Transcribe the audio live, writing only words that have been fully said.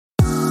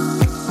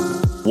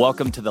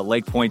Welcome to the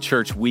Lake Point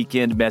Church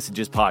Weekend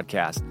Messages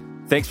Podcast.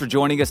 Thanks for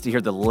joining us to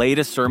hear the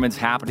latest sermons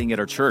happening at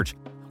our church.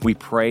 We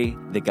pray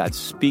that God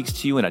speaks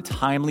to you in a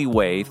timely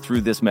way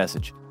through this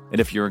message.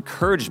 And if you're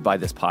encouraged by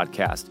this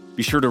podcast,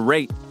 be sure to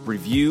rate,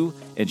 review,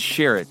 and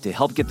share it to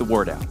help get the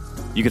word out.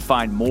 You can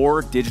find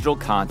more digital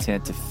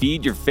content to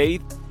feed your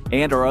faith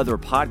and our other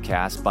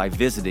podcasts by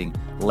visiting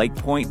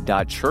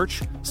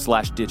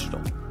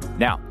lakepoint.church/digital.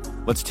 Now,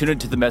 let's tune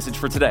into the message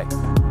for today.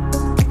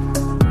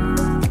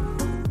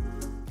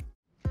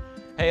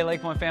 Hey,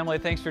 Lake Point family,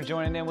 thanks for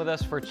joining in with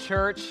us for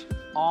Church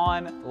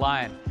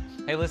Online.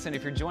 Hey, listen,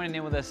 if you're joining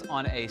in with us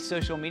on a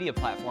social media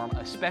platform,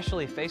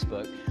 especially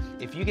Facebook,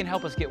 if you can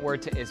help us get word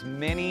to as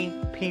many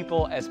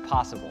people as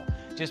possible,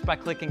 just by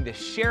clicking the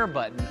share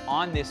button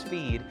on this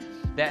feed,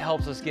 that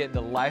helps us get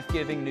the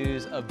life-giving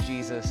news of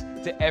Jesus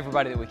to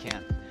everybody that we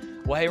can.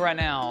 Well, hey, right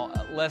now,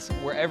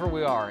 wherever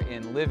we are,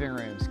 in living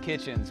rooms,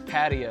 kitchens,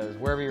 patios,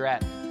 wherever you're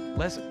at,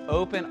 let's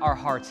open our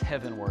hearts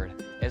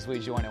heavenward as we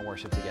join in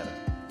worship together.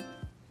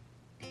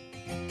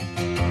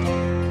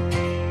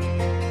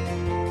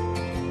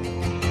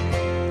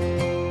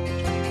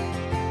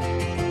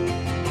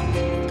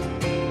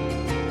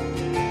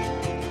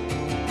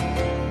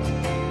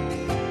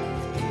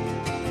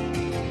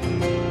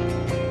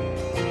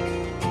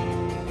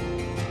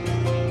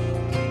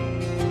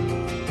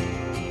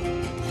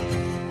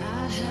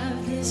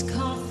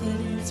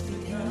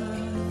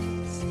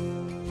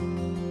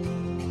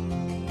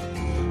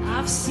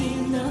 I've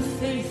seen the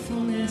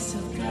faithfulness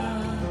of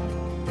God,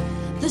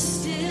 the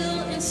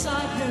still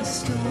inside her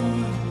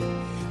storm,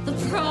 the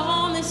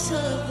promise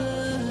of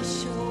the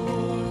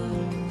shore.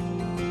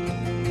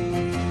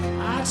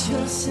 I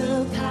trust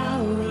the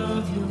power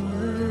of your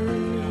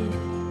word,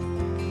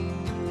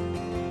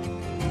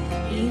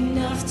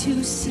 enough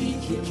to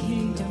seek your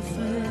kingdom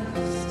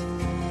first,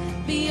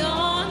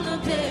 beyond the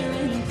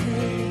barren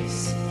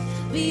place,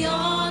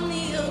 beyond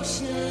the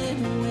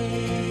ocean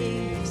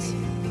waves.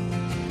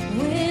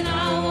 When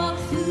I walk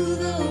through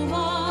the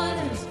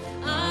waters,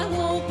 I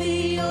won't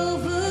be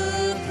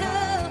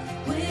overcome.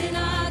 When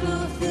I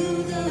go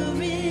through the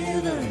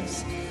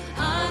rivers,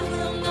 I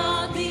will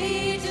not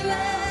be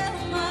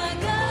drowned. My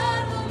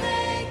God will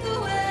make a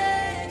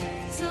way,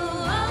 so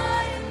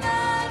I am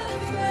not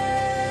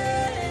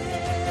afraid.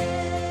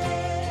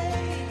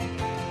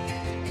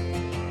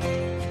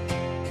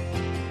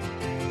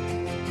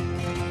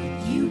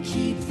 You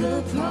keep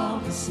the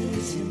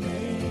promises you made.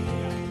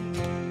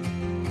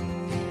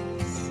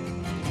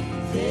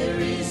 There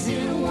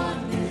isn't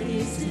one that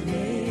is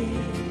delayed,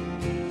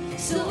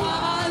 so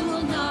I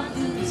will not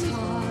lose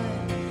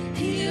heart.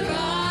 Here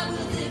I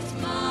will lift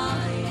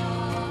my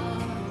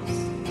arms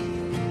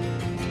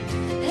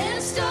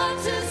and start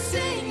to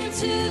sing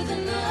into the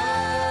night.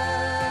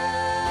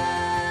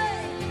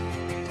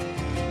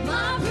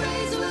 My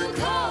praise will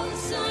call the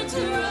sun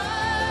to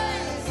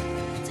rise,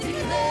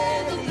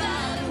 declare the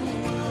battle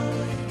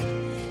won,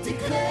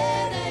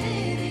 declare that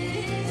it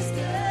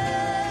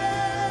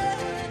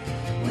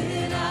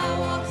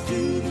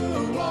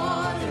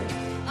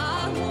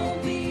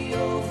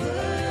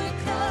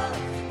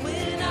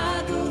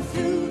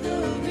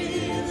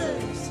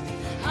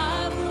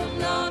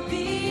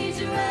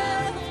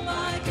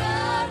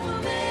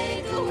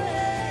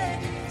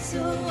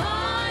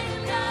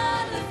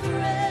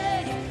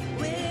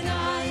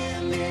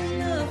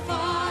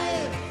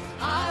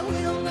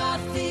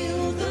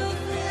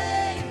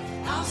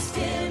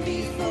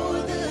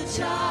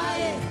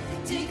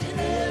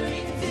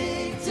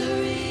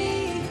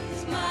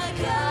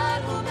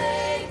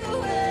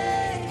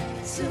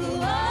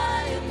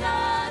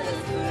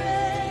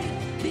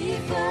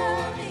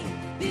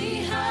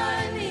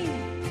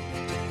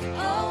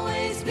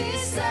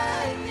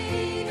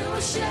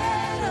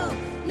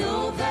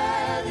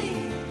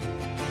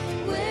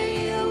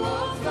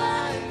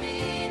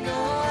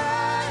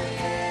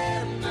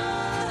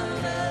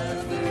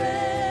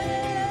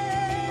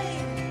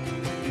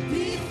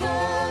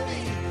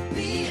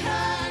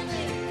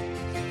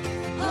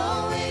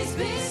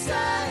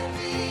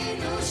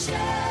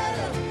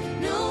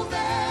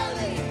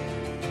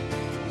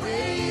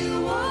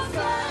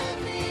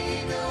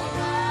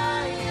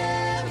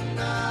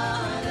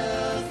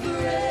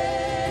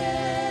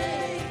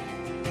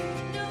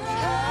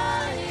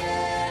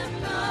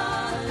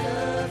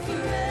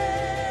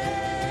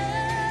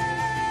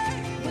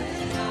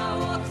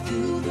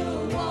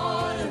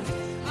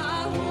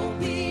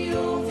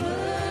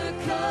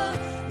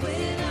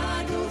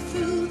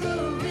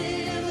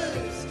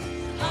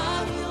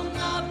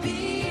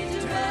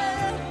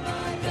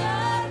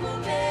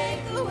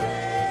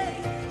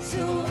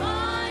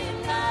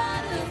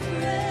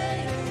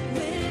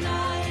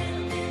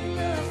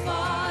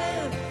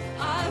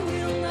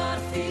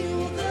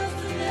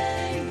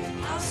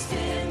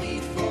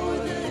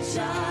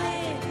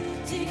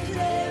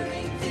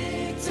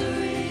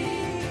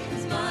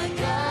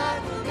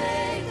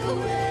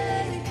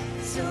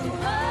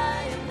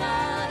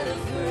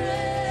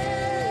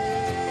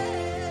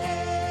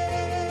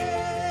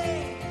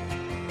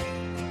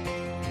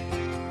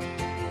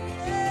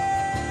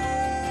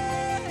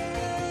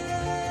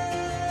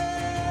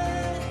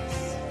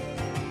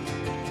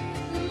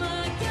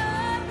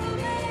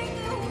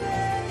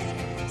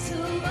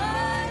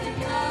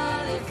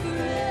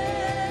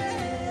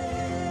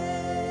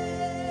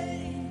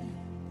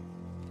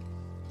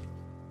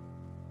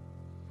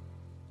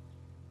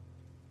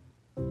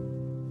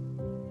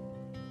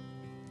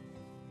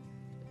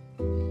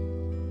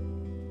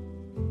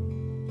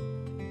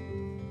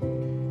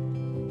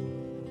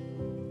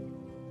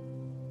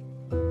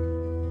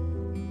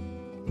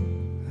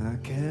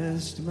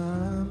cast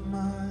my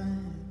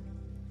mind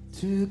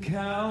to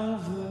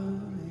Calvary,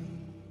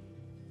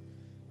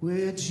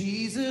 where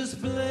Jesus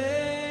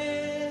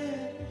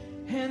bled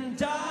and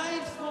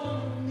died for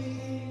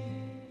me.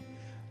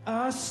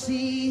 I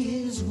see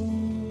his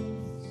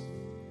wounds,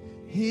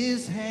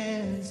 his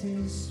hands,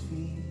 his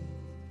feet,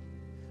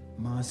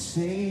 my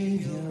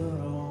Savior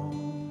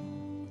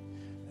on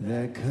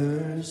that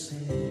cursed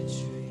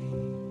tree.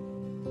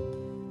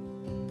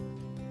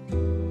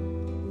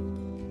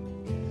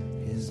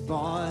 His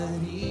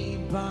body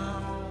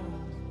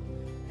bound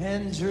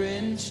and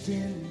drenched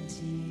in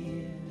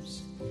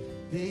tears,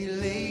 they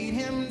laid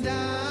him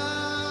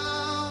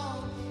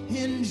down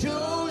in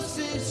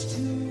Joseph's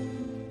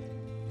tomb,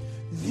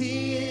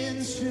 the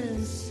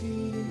entrance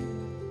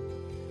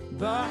sealed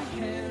by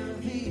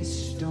heavy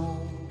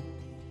stone,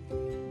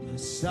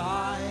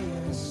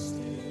 Messiah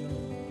still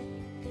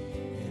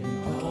and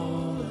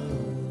all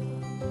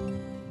alone.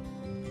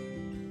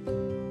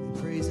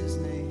 We praise his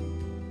name,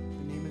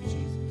 the name of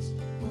Jesus.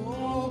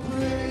 Oh,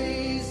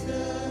 praise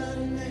the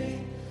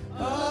name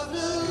of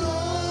the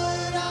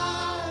Lord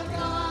our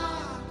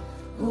God.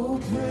 Oh,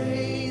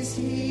 praise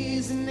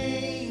his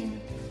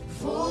name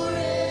forevermore.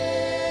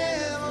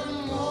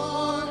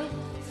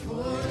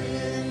 For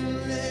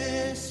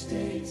endless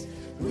days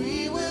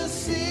we will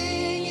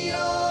sing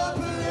your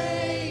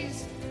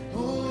praise, oh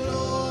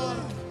Lord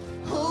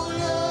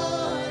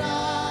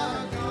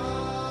our God.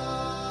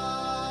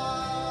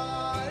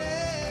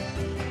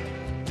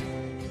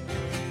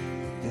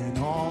 And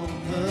on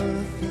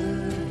the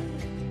third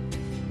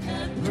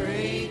at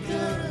break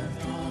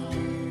of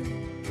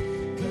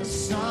dawn, the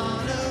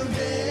Son of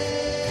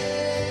Heaven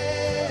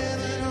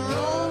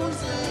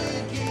rose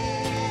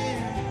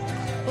again.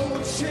 Oh,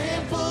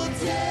 trample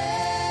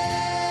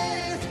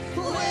death,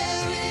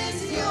 where is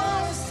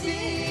your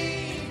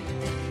sting?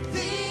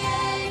 The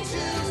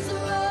angels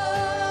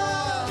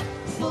roar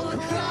for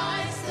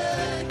Christ the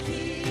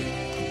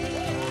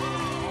King.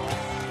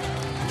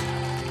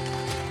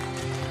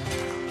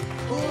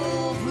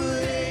 Oh,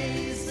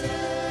 praise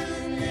the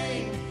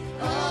name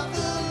of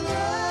the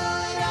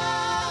Lord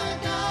our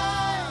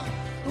God.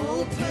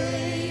 Oh,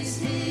 praise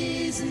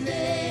his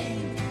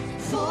name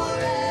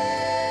forevermore.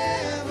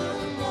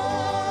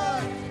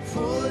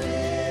 For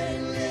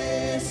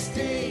endless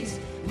days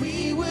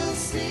we will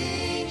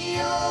sing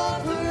your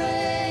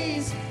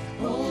praise,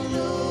 oh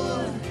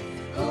Lord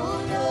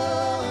our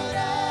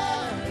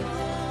God.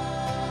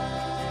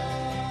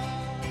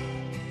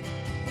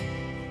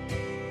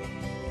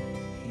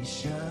 He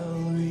shall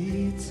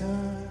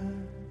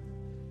return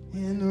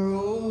in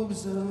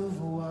robes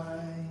of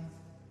white,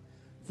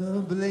 the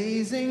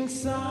blazing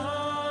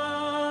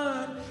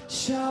sun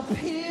shall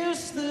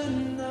pierce the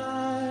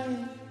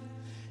night,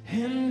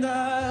 and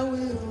I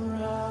will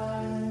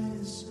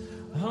rise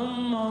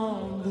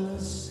among the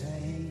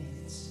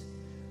saints,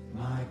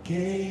 my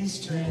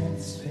gaze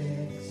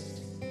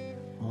transfixed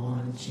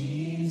on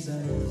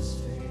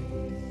Jesus'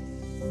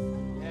 face.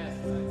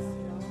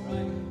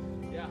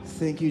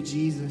 Thank you,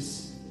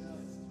 Jesus,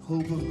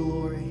 hope of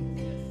glory,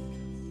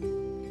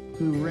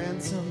 who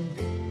ransomed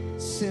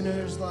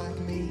sinners like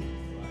me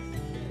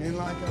and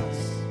like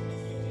us,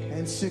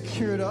 and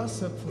secured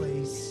us a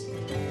place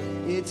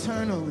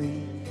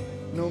eternally.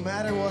 No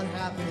matter what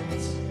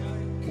happens,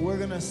 we're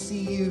gonna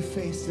see you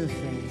face to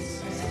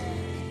face.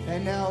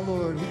 And now,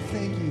 Lord, we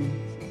thank you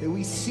that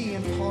we see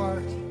in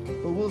part,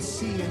 but we'll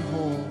see in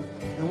whole,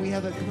 and we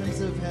have a glimpse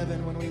of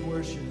heaven when we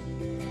worship.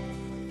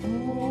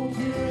 Oh,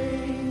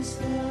 praise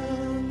the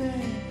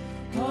name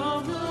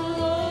of the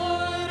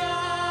Lord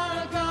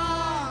our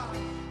God.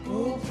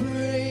 Oh,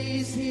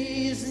 praise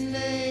his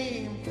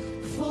name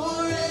forevermore.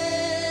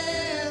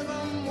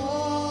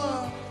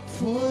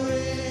 For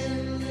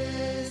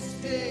endless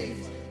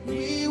days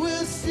we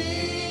will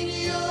sing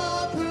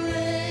your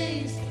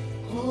praise,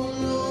 oh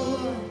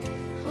Lord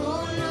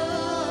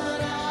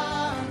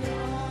our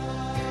God.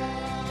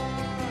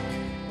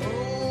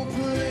 Oh,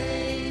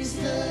 praise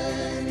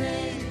the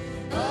name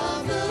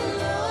of the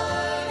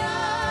Lord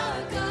our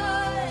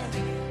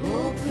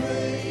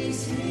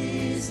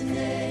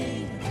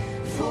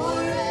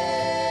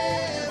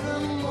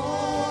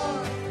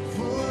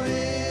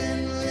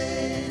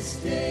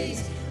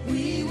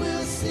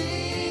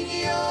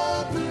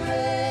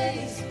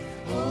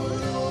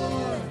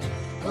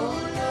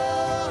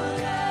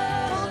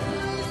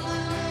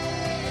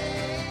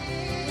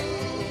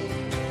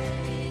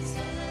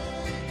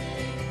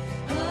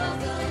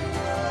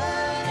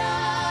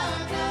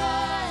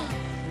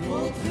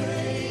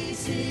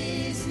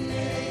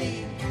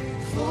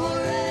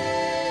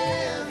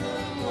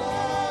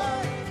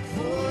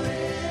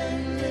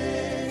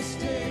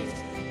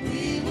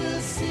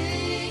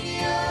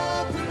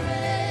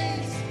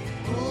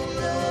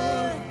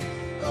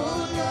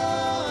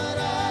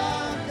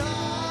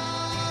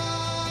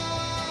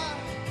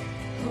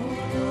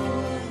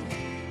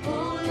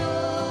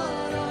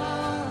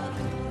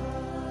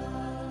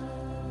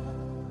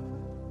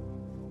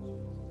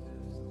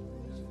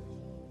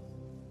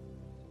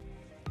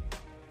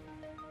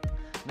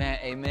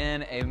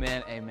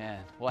Amen, amen.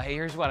 Well, hey,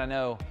 here's what I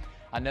know.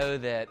 I know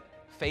that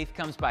faith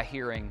comes by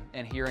hearing,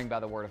 and hearing by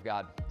the Word of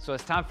God. So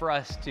it's time for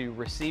us to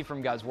receive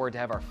from God's Word to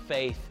have our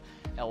faith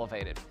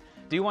elevated.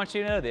 Do want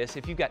you to know this,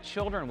 if you've got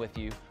children with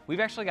you, we've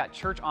actually got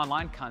church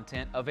online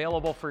content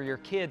available for your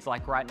kids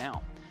like right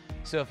now.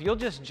 So if you'll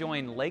just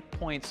join Lake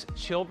Point's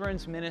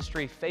Children's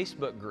Ministry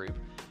Facebook group,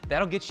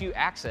 that'll get you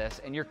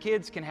access, and your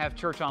kids can have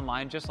church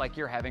online just like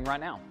you're having right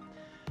now.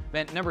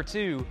 Then number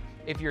two,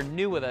 if you're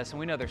new with us, and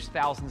we know there's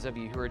thousands of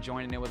you who are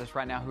joining in with us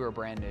right now who are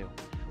brand new,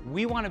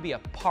 we want to be a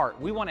part,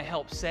 we want to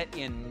help set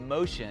in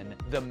motion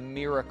the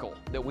miracle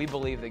that we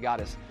believe that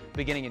God is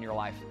beginning in your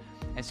life.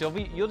 And so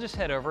you'll just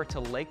head over to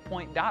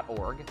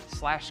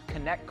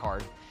lakepoint.org/connect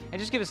card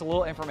and just give us a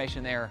little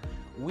information there.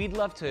 We'd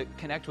love to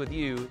connect with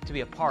you to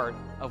be a part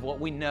of what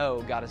we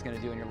know God is going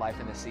to do in your life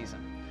in this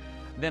season.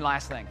 Then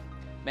last thing,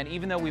 man,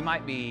 even though we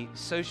might be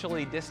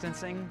socially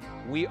distancing,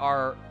 we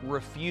are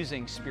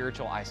refusing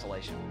spiritual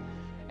isolation.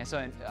 And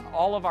so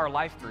all of our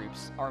life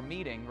groups are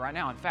meeting right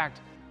now. In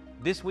fact,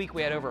 this week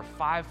we had over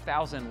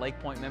 5,000 Lake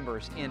Point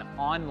members in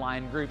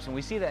online groups, and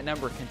we see that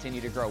number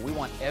continue to grow. We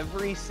want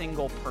every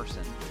single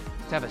person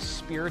to have a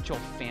spiritual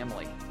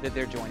family that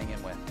they're joining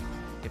in with.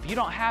 If you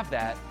don't have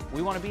that,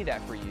 we want to be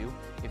that for you.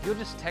 If you'll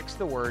just text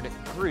the word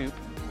group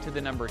to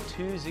the number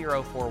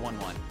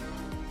 20411.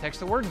 Text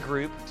the word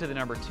group to the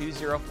number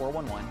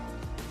 20411,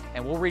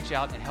 and we'll reach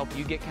out and help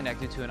you get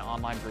connected to an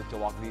online group to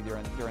walk with you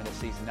during this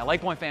season. Now,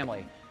 Lake Point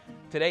family,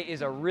 today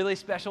is a really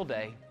special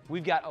day.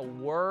 We've got a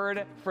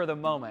word for the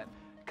moment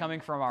coming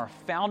from our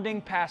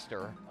founding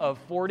pastor of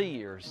 40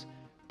 years,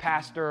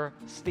 Pastor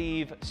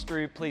Steve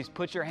Stroop. Please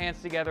put your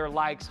hands together,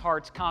 likes,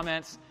 hearts,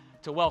 comments,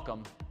 to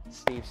welcome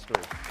Steve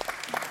Stroop.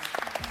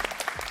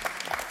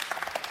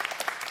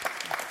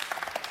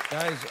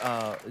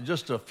 Guys,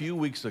 just a few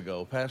weeks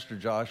ago, Pastor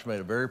Josh made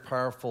a very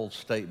powerful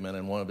statement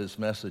in one of his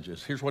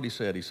messages. Here's what he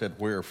said. He said,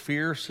 where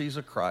fear sees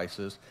a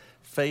crisis,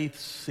 faith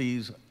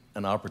sees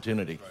an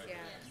opportunity. Right.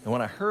 And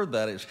when I heard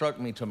that, it struck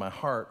me to my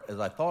heart as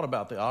I thought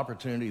about the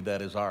opportunity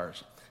that is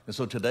ours. And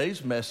so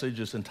today's message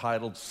is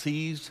entitled,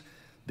 Seize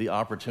the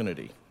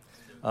Opportunity.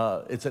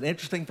 It's an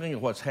interesting thing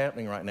of what's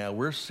happening right now.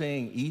 We're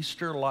seeing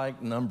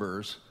Easter-like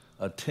numbers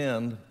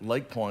attend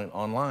Lake Point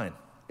online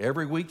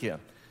every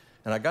weekend.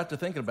 And I got to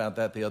thinking about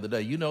that the other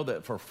day. You know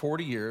that for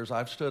 40 years,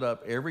 I've stood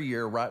up every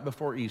year right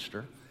before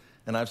Easter,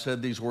 and I've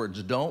said these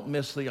words, don't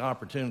miss the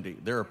opportunity.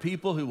 There are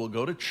people who will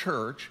go to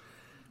church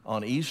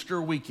on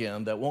Easter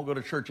weekend that won't go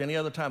to church any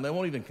other time. They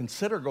won't even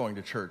consider going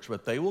to church,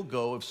 but they will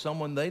go if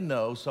someone they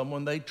know,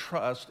 someone they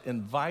trust,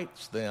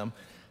 invites them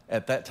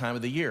at that time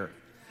of the year.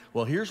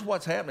 Well, here's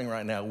what's happening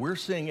right now. We're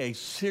seeing a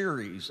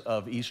series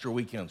of Easter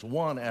weekends,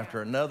 one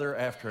after another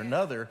after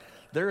another.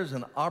 There is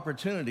an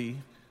opportunity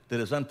that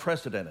is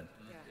unprecedented.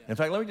 In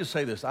fact, let me just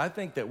say this. I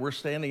think that we're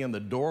standing in the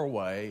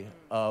doorway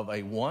of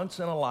a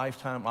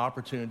once-in-a-lifetime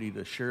opportunity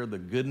to share the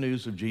good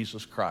news of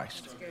Jesus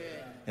Christ.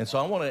 And so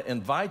I want to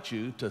invite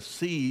you to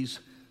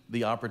seize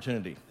the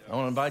opportunity. I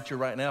want to invite you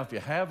right now, if you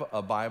have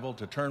a Bible,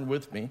 to turn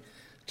with me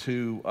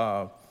to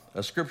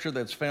a scripture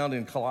that's found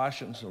in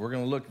Colossians. We're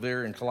going to look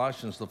there in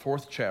Colossians, the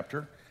 4th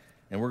chapter,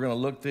 and we're going to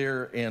look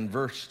there in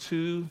verse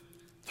 2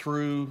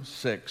 through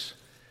 6.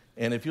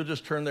 And if you'll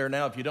just turn there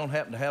now, if you don't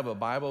happen to have a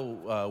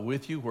Bible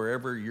with you,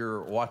 wherever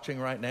you're watching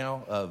right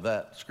now,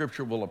 that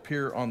scripture will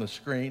appear on the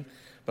screen.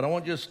 But I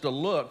want just to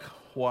look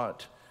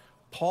what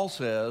Paul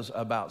says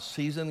about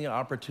seizing the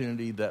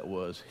opportunity that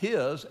was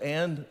his,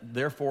 and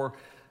therefore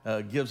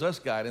gives us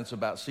guidance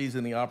about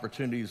seizing the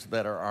opportunities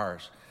that are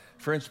ours.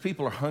 Friends,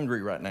 people are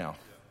hungry right now.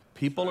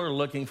 People are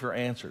looking for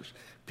answers.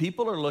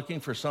 People are looking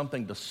for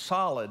something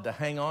solid to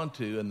hang on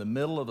to in the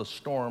middle of a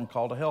storm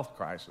called a health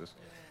crisis.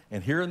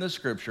 And here in this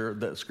scripture,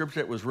 the scripture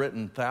that was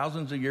written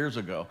thousands of years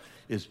ago,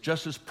 is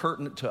just as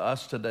pertinent to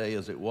us today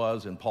as it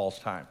was in Paul's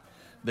time.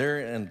 There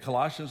in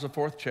Colossians, the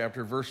 4th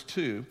chapter, verse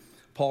 2,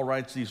 Paul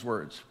writes these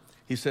words.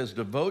 He says,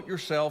 devote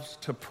yourselves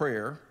to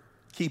prayer,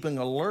 keeping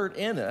alert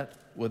in it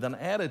with an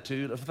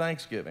attitude of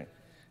thanksgiving.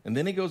 And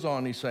then he goes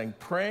on, he's saying,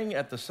 praying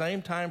at the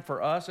same time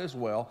for us as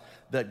well,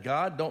 that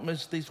God, don't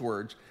miss these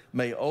words,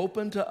 may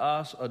open to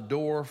us a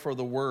door for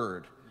the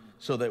word,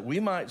 so that we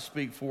might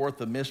speak forth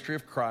the mystery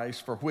of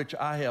Christ, for which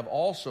I have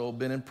also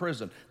been in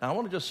prison. Now, I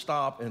want to just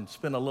stop and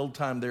spend a little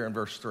time there in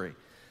verse 3.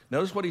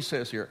 Notice what he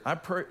says here. I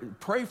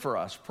pray for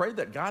us. Pray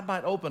that God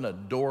might open a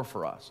door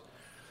for us.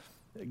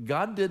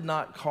 God did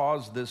not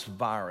cause this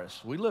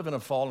virus. We live in a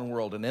fallen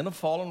world, and in a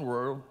fallen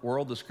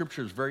world, the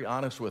Scripture is very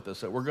honest with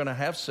us that we're going to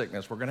have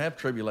sickness, we're going to have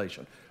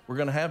tribulation, we're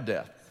going to have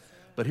death.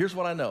 But here's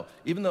what I know.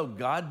 Even though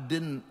God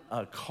didn't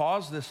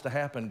cause this to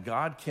happen,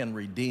 God can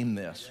redeem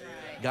this.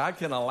 God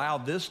can allow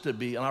this to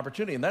be an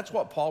opportunity. And that's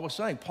what Paul was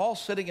saying.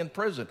 Paul's sitting in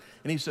prison,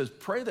 and he says,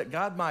 pray that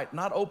God might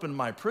not open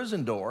my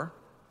prison door.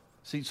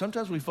 See,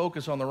 sometimes we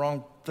focus on the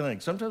wrong thing.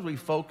 Sometimes we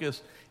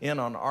focus in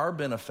on our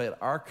benefit,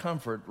 our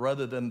comfort,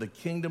 rather than the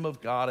kingdom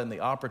of God and the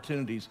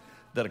opportunities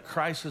that a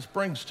crisis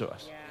brings to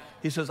us. Yeah.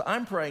 He says,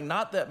 I'm praying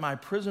not that my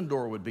prison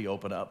door would be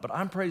opened up, but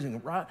I'm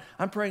praying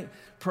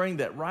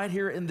that right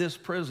here in this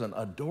prison,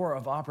 a door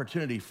of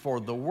opportunity for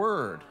the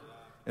word.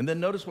 And then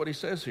notice what he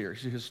says here.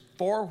 He says,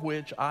 for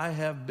which I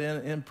have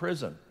been in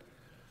prison.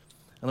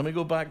 And let me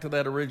go back to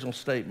that original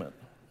statement.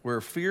 Where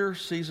fear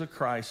sees a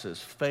crisis,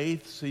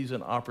 faith sees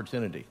an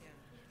opportunity.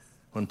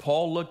 When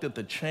Paul looked at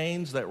the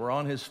chains that were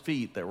on his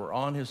feet, that were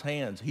on his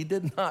hands, he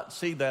did not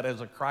see that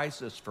as a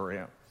crisis for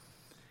him.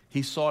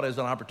 He saw it as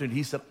an opportunity.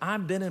 He said,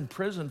 I've been in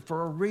prison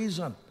for a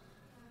reason.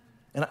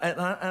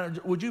 And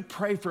would you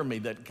pray for me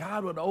that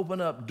God would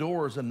open up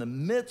doors in the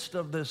midst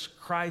of this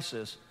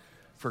crisis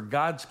for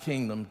God's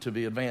kingdom to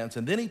be advanced?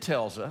 And then he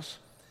tells us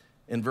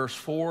in verse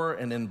 4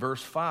 and in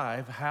verse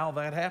 5 how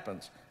that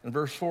happens. In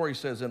verse 4 he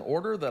says, in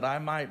order that I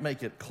might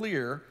make it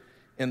clear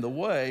in the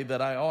way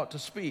that I ought to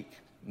speak.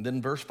 And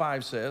then verse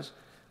 5 says,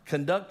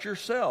 conduct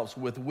yourselves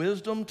with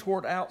wisdom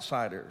toward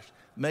outsiders,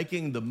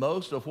 making the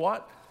most of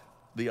what?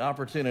 The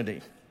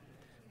opportunity.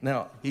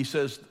 Now, he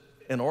says,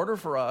 in order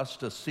for us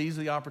to seize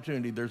the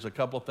opportunity, there's a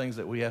couple things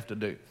that we have to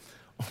do.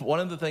 One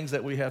of the things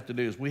that we have to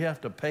do is we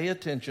have to pay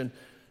attention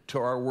to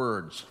our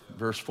words.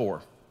 Verse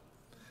 4.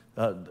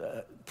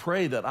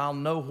 Pray that I'll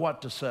know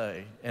what to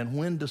say and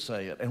when to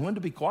say it and when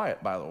to be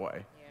quiet, by the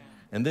way. Yeah.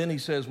 And then he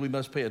says we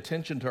must pay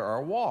attention to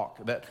our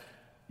walk, that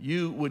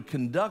you would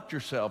conduct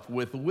yourself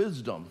with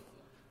wisdom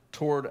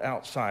toward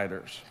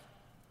outsiders.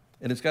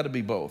 And it's got to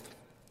be both.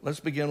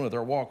 Let's begin with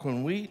our walk.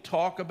 When we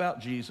talk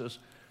about Jesus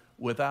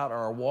without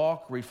our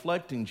walk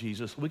reflecting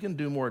Jesus, we can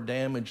do more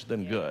damage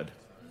than good.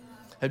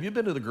 Have you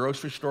been to the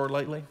grocery store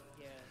lately?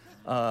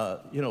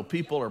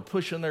 People are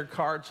pushing their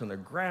carts and they're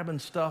grabbing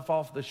stuff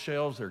off the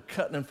shelves. They're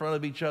cutting in front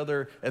of each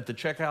other at the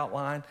checkout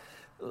line.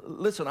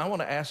 Listen, I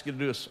want to ask you to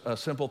do a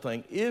simple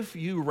thing. If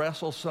you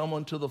wrestle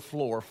someone to the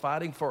floor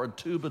fighting for a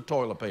tube of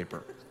toilet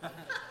paper,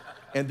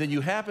 and then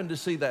you happen to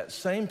see that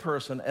same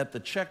person at the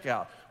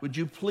checkout, would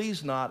you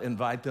please not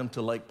invite them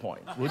to Lake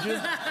Point? Would you?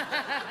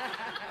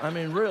 I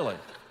mean, really.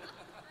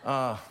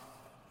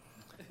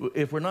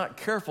 If we're not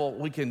careful,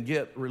 we can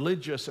get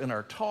religious in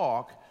our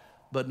talk,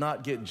 but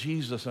not get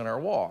Jesus in our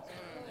walk.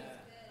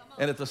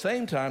 And at the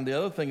same time, the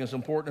other thing that's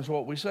important is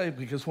what we say,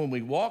 because when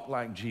we walk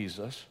like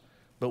Jesus,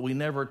 but we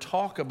never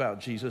talk about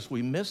Jesus,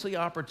 we miss the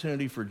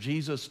opportunity for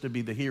Jesus to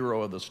be the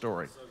hero of the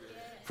story,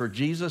 for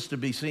Jesus to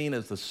be seen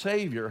as the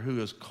Savior who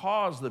has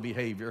caused the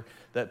behavior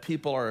that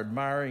people are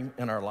admiring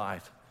in our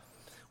life.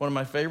 One of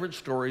my favorite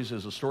stories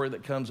is a story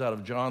that comes out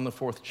of John, the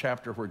 4th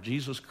chapter, where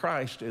Jesus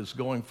Christ is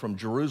going from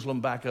Jerusalem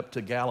back up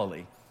to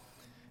Galilee.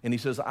 And he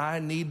says, I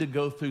need to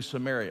go through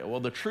Samaria. Well,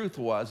 the truth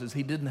is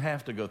he didn't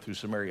have to go through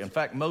Samaria. In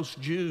fact,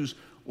 most Jews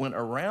went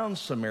around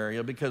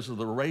Samaria because of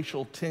the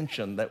racial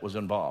tension that was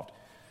involved.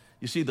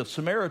 You see, the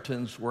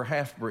Samaritans were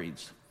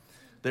half-breeds.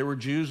 They were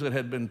Jews that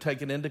had been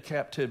taken into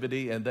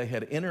captivity, and they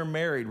had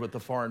intermarried with the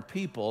foreign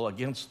people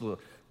against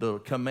the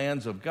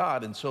commands of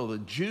God. And so the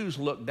Jews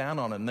looked down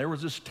on them. There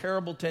was this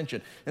terrible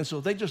tension. And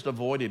so they just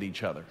avoided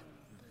each other.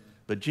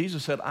 But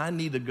Jesus said, I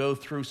need to go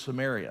through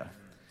Samaria.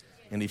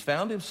 And he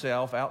found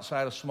himself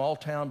outside a small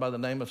town by the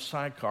name of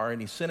Sychar,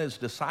 and he sent his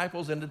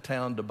disciples into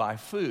town to buy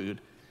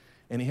food.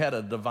 And he had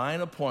a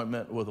divine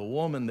appointment with a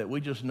woman that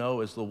we just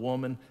know as the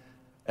woman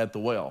at the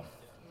well.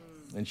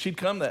 And she'd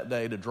come that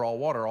day to draw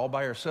water all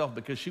by herself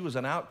because she was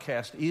an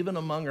outcast even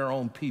among her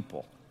own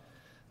people.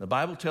 The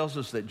Bible tells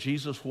us that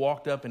Jesus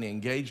walked up and he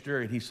engaged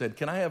her and he said,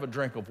 can I have a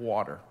drink of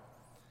water?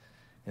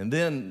 And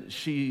then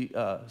she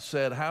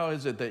said, how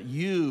is it that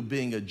you,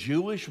 being a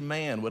Jewish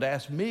man, would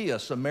ask me, a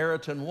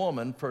Samaritan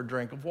woman, for a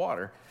drink of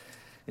water?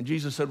 And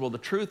Jesus said, well, the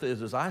truth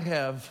is I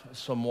have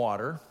some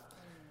water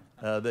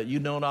that you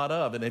know not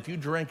of. And if you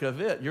drink of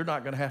it, you're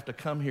not going to have to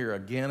come here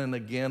again and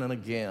again and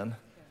again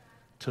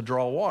to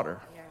draw water.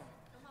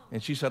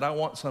 And she said, I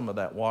want some of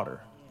that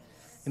water.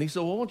 And he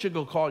said, well, why don't you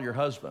go call your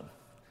husband?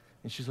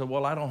 And she said,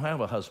 well, I don't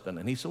have a husband.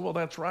 And he said, well,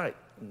 that's right.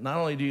 Not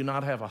only do you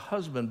not have a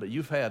husband, but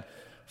you've had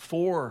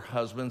 4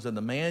 husbands, and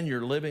the man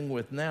you're living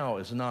with now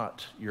is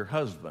not your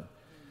husband.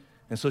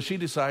 And so she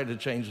decided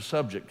to change the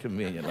subject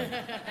conveniently.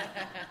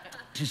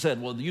 She said,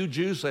 well, you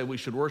Jews say we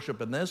should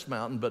worship in this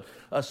mountain, but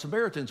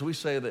Samaritans, we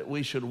say that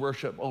we should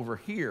worship over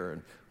here.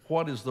 And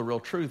what is the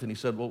real truth? And he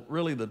said, well,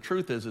 really the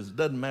truth is it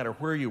doesn't matter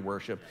where you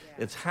worship,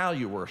 it's how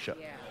you worship.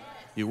 Yeah.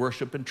 You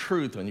worship in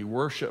truth and you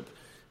worship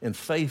in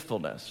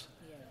faithfulness.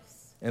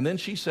 Yes. And then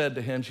she said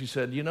to him, she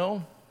said, you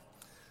know,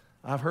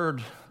 I've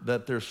heard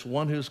that there's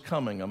one who's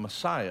coming, a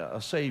Messiah,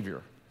 a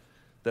Savior,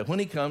 that when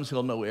he comes,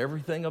 he'll know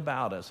everything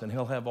about us and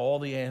he'll have all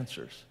the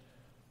answers.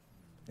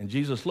 And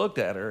Jesus looked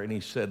at her and he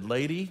said,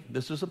 lady,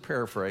 this is a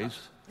paraphrase,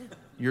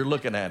 you're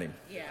looking at him.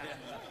 Yeah.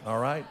 All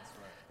right?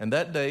 And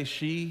that day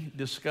she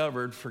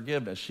discovered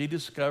forgiveness. She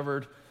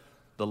discovered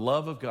the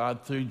love of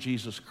God through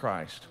Jesus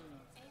Christ.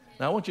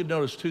 Now, I want you to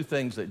notice 2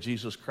 things that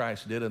Jesus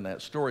Christ did in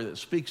that story that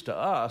speaks to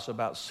us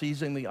about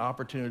seizing the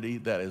opportunity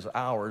that is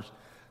ours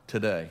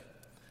today.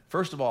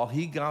 First of all,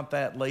 he got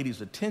that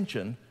lady's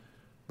attention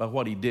by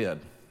what he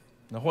did.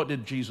 Now, what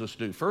did Jesus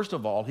do? First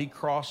of all, he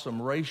crossed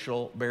some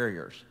racial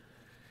barriers.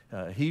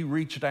 He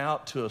reached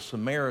out to a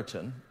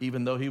Samaritan,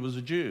 even though he was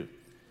a Jew.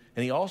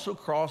 And he also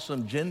crossed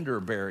some gender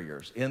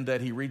barriers in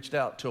that he reached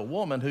out to a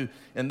woman who,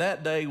 in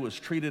that day, was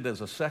treated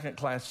as a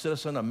second-class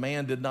citizen. A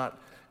man did not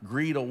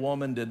greet a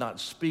woman, did not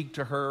speak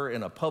to her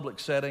in a public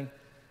setting.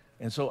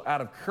 And so out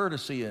of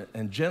courtesy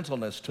and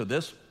gentleness to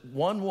this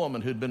one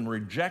woman who'd been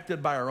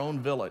rejected by her own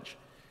village,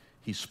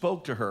 he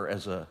spoke to her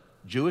as a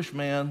Jewish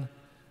man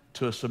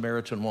to a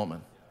Samaritan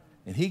woman.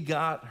 And he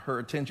got her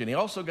attention. He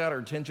also got her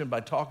attention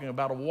by talking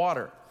about a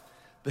water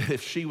that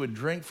if she would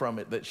drink from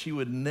it, that she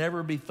would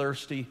never be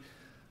thirsty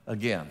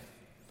again.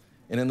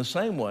 And in the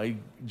same way,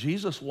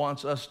 Jesus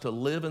wants us to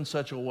live in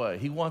such a way.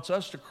 He wants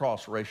us to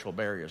cross racial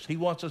barriers. He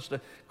wants us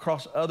to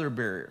cross other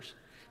barriers.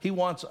 He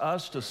wants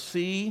us to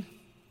see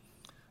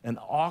an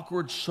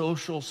awkward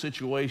social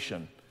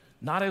situation,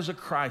 not as a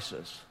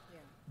crisis,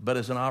 but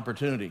as an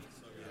opportunity.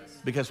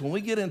 Because when we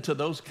get into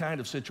those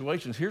kind of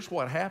situations, here's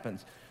what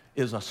happens,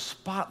 is a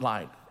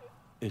spotlight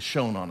is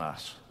shown on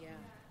us.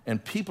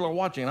 And people are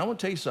watching. And I want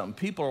to tell you something.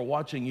 People are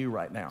watching you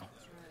right now.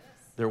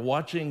 They're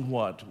watching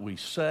what we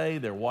say.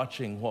 They're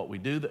watching what we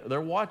do. They're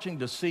watching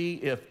to see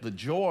if the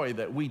joy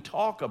that we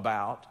talk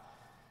about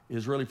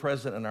is really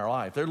present in our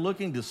life. They're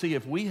looking to see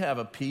if we have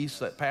a peace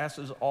that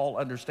passes all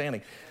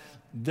understanding.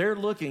 They're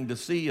looking to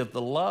see if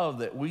the love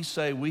that we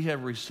say we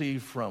have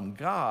received from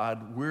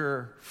God,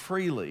 we're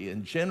freely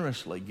and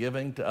generously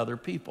giving to other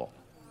people.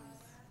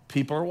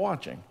 People are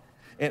watching.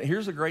 And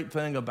here's the great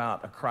thing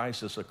about a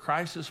crisis. A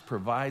crisis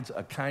provides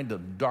a kind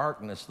of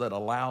darkness that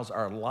allows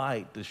our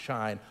light to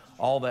shine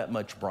all that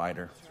much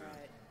brighter.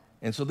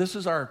 And so this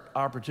is our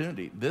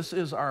opportunity. This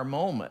is our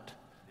moment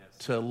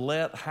to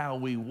let how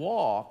we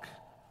walk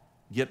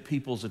get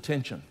people's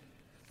attention.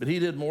 But he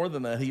did more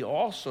than that. He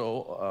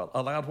also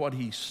allowed what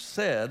he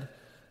said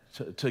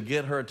to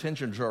get her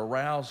attention, to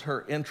arouse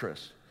her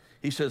interest.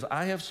 He says,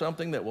 I have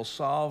something that will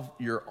solve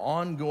your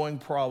ongoing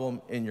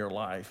problem in your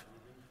life.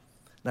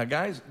 Now,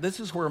 guys, this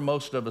is where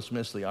most of us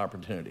miss the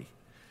opportunity.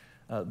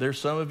 There's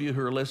some of you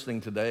who are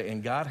listening today,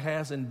 and God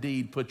has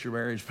indeed put your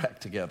marriage back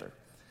together.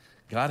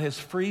 God has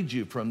freed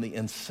you from the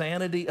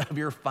insanity of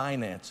your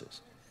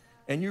finances.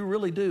 And you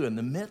really do. In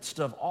the midst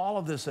of all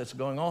of this that's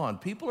going on,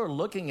 people are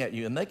looking at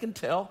you, and they can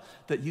tell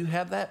that you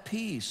have that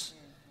peace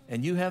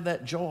and you have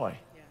that joy.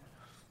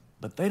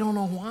 But they don't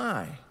know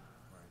why.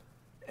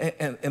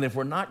 And if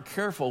we're not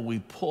careful, we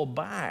pull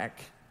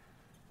back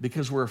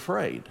because we're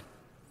afraid.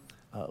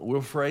 We're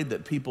afraid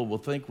that people will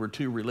think we're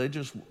too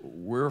religious.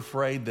 We're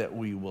afraid that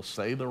we will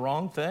say the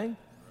wrong thing.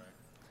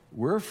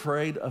 We're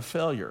afraid of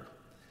failure.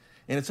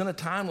 And it's in a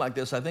time like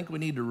this, I think we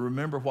need to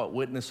remember what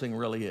witnessing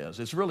really is.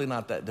 It's really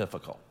not that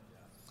difficult.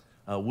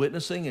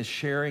 Witnessing is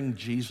sharing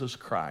Jesus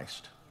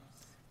Christ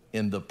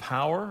in the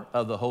power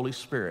of the Holy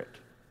Spirit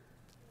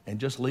and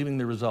just leaving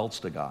the results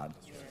to God.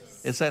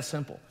 It's that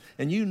simple.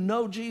 And you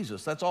know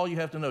Jesus. That's all you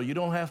have to know. You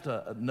don't have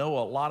to know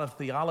a lot of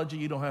theology.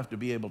 You don't have to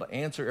be able to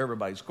answer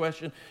everybody's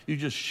question. You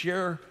just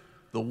share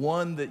the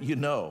one that you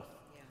know.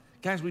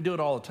 Guys, we do it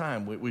all the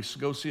time. We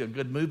go see a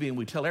good movie and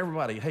we tell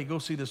everybody, hey, go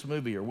see this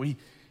movie. Or we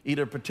eat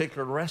at a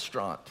particular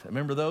restaurant.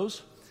 Remember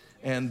those?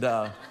 And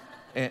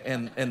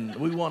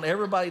we want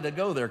everybody to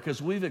go there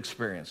because we've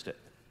experienced it.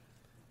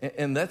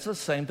 And that's the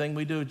same thing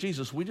we do with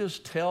Jesus. We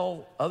just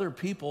tell other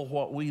people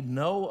what we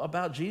know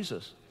about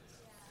Jesus.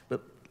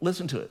 But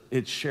listen to it.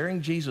 It's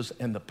sharing Jesus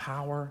and the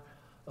power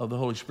of the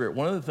Holy Spirit.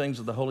 One of the things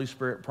that the Holy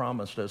Spirit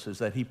promised us is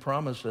that he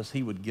promised us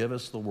he would give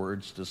us the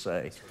words to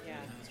say. Yeah.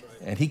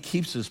 And he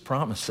keeps his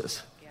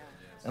promises. Yeah.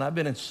 And I've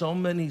been in so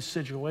many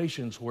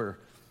situations where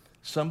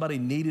somebody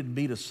needed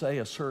me to say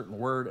a certain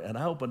word, and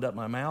I opened up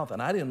my mouth,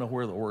 and I didn't know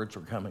where the words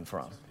were coming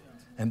from.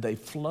 And they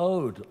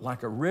flowed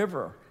like a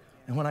river.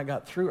 And when I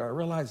got through, I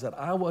realized that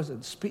I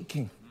wasn't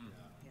speaking.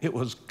 It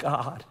was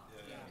God.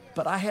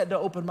 But I had to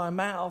open my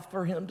mouth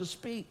for him to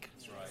speak.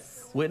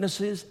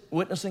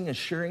 Witnessing is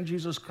sharing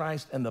Jesus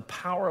Christ and the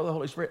power of the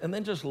Holy Spirit, and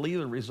then just leave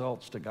the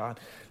results to God.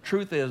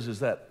 Truth is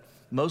that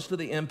most of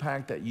the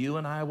impact that you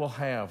and I will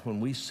have when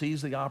we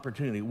seize the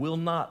opportunity, we'll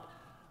not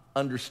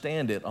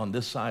understand it on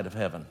this side of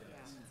heaven.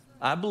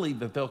 I believe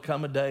that there'll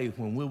come a day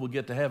when we will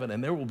get to heaven,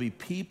 and there will be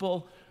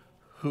people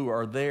who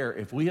are there,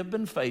 if we have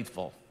been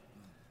faithful,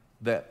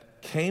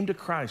 that came to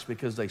Christ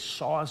because they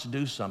saw us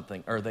do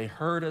something or they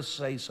heard us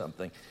say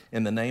something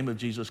in the name of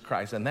Jesus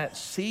Christ. And that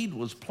seed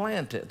was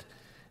planted,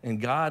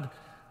 and God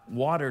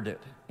watered it,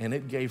 and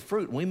it gave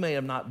fruit. We may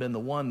have not been the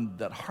one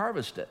that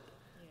harvested it,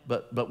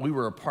 but we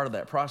were a part of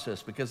that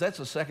process, because that's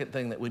the second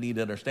thing that we need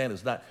to understand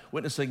is that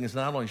witnessing is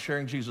not only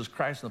sharing Jesus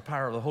Christ and the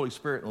power of the Holy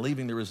Spirit and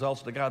leaving the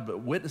results to God, but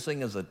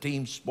witnessing is a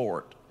team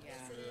sport. Yeah.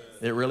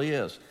 It really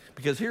is.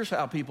 Because here's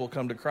how people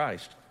come to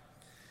Christ.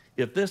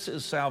 If this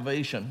is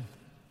salvation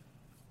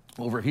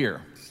over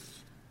here,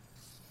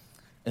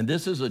 and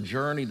this is a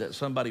journey that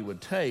somebody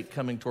would take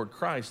coming toward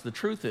Christ, the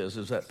truth is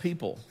that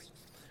people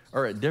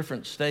are at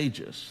different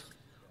stages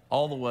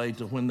all the way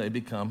to when they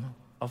become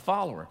a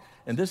follower.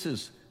 And this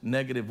is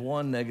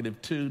 -1,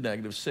 -2,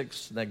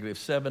 -6,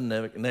 -7,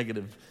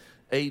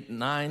 -8,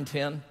 9,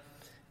 10.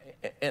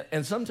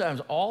 And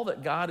sometimes all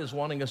that God is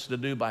wanting us to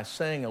do by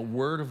saying a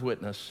word of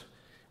witness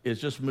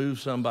is just move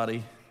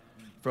somebody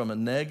from a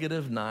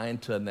 -9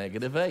 to a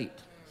 -8.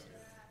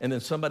 And then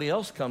somebody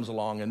else comes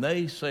along and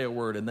they say a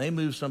word and they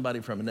move somebody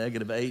from a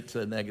 -8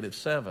 to a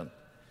 -7.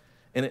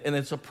 And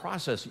it's a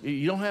process.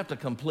 You don't have to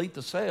complete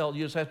the sale.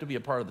 You just have to be a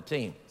part of the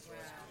team.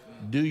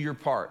 Do your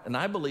part. And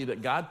I believe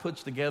that God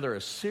puts together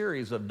a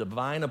series of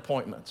divine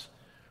appointments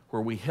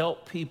where we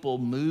help people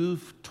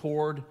move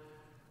toward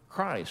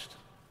Christ.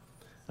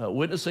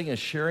 Witnessing is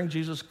sharing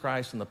Jesus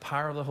Christ and the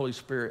power of the Holy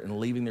Spirit and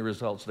leaving the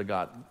results to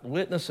God.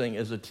 Witnessing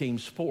is a team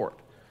sport.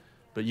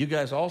 But you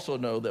guys also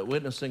know that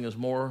witnessing is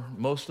more,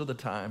 most of the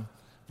time,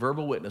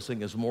 verbal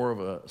witnessing is more of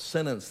a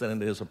sentence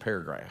than it is a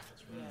paragraph.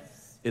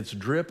 Yes. It's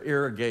drip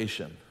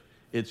irrigation.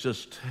 It's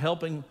just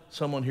helping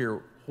someone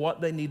hear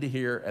what they need to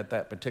hear at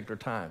that particular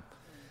time.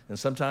 And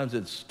sometimes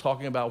it's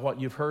talking about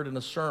what you've heard in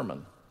a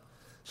sermon.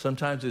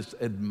 Sometimes it's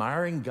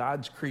admiring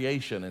God's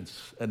creation and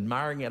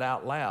admiring it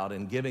out loud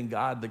and giving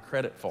God the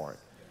credit for it.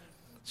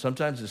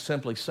 Sometimes it's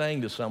simply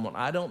saying to someone,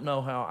 I don't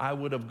know how I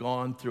would have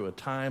gone through a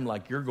time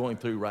like you're going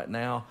through right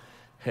now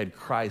had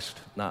Christ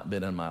not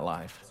been in my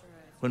life.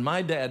 When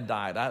my dad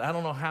died, I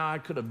don't know how I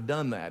could have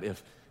done that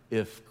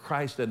if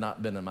Christ had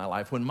not been in my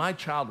life. When my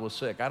child was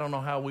sick, I don't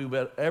know how we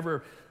would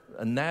ever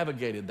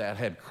navigated that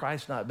had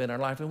Christ not been in our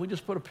life. And we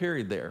just put a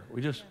period there.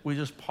 We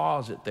just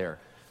pause it there.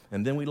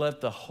 And then we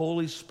let the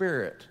Holy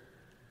Spirit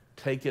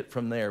take it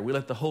from there. We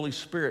let the Holy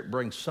Spirit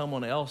bring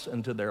someone else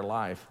into their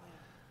life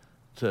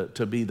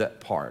to be that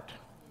part.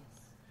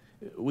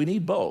 We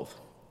need both.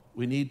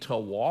 We need to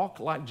walk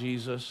like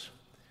Jesus,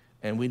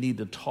 and we need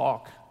to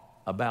talk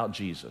about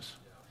Jesus.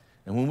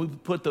 And when we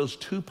put those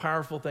two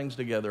powerful things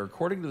together,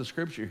 according to the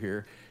scripture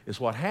here, is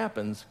what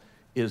happens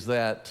is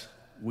that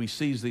we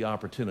seize the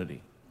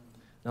opportunity.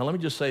 Now, let me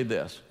just say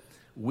this.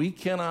 We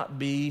cannot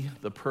be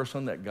the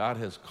person that God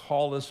has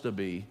called us to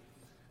be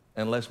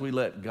unless we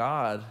let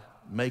God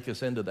make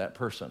us into that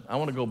person. I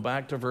want to go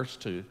back to verse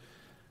 2.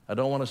 I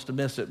don't want us to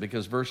miss it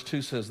because verse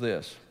 2 says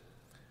this,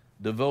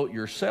 devote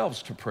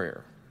yourselves to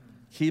prayer,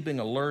 keeping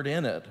alert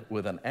in it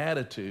with an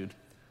attitude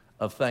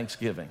of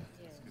thanksgiving.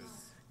 Yes.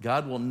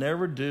 God will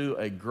never do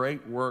a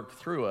great work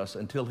through us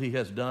until he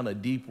has done a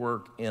deep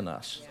work in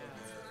us. Yeah.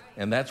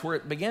 And that's where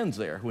it begins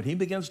there. When he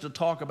begins to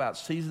talk about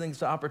seizing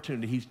the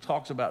opportunity, he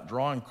talks about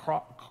drawing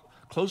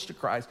close to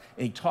Christ,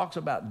 and he talks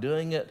about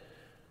doing it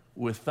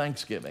with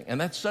thanksgiving.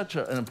 And that's such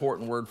an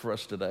important word for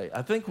us today.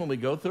 I think when we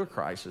go through a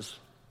crisis,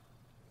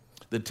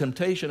 the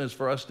temptation is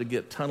for us to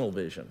get tunnel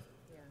vision.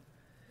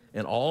 Yeah.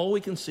 And all we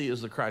can see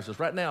is the crisis.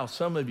 Right now,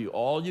 some of you,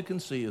 all you can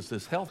see is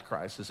this health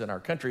crisis in our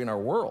country, in our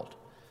world.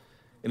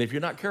 And if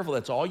you're not careful,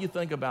 that's all you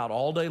think about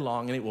all day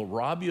long, and it will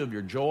rob you of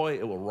your joy.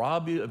 It will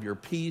rob you of your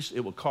peace. It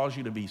will cause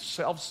you to be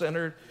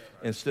self-centered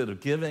instead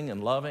of giving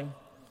and loving.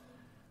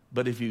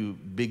 But if you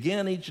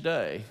begin each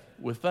day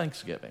with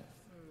thanksgiving,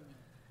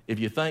 if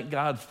you thank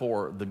God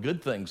for the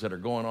good things that are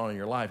going on in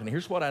your life, and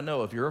here's what I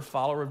know, if you're a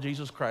follower of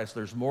Jesus Christ,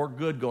 there's more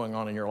good going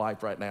on in your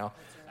life right now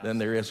than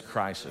there is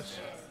crisis.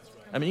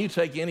 I mean, you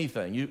take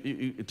anything.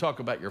 You talk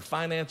about your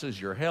finances,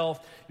 your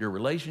health, your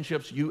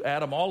relationships. You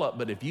add them all up.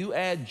 But if you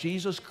add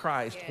Jesus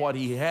Christ, what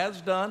he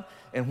has done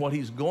and what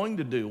he's going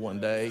to do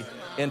one day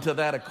into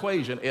that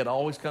equation, it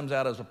always comes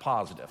out as a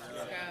positive.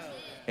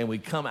 And we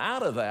come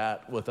out of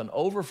that with an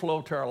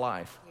overflow to our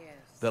life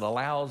that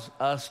allows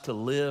us to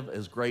live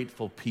as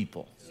grateful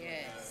people.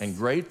 And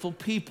grateful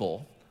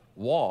people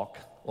walk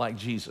like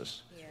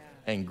Jesus.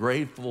 And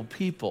grateful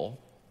people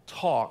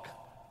talk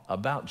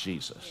about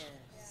Jesus.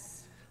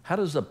 How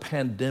does a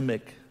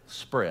pandemic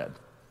spread?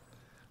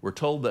 We're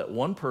told that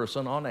one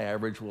person on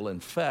average will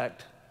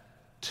infect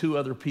 2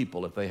 other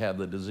people if they have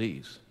the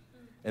disease.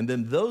 And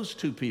then those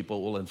 2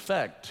 people will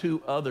infect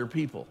 2 other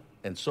people,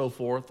 and so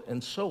forth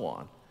and so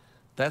on.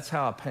 That's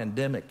how a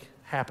pandemic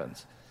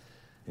happens.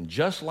 And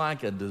just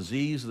like a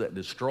disease that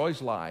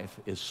destroys life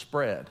is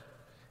spread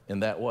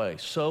in that way,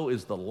 so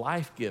is the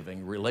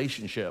life-giving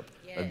relationship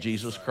of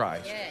Jesus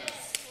Christ.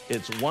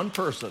 It's one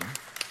person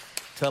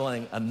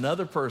telling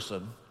another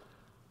person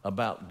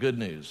about good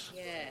news,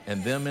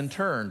 and them in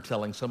turn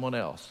telling someone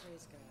else.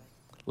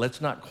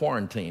 Let's not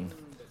quarantine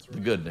the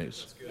good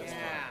news.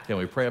 Can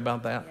we pray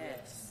about that?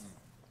 Yes.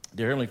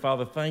 Dear Heavenly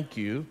Father, thank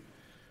you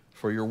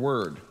for your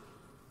word.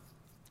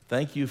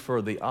 Thank you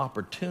for the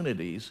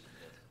opportunities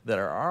that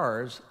are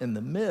ours in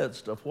the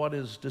midst of what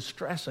is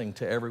distressing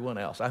to everyone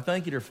else. I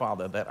thank you, dear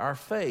Father, that our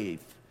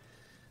faith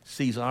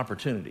sees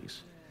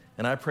opportunities.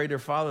 And I pray, dear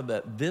Father,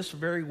 that this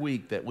very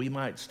week that we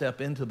might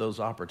step into those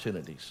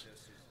opportunities.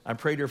 I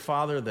pray, dear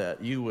Father,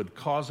 that you would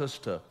cause us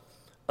to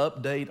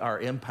update our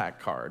impact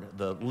card,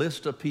 the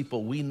list of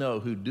people we know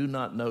who do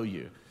not know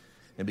you,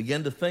 and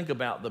begin to think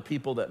about the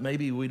people that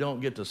maybe we don't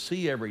get to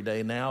see every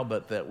day now,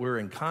 but that we're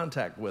in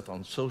contact with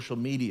on social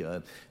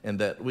media, and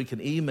that we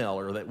can email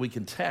or that we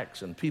can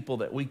text, and people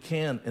that we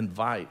can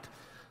invite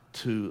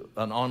to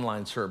an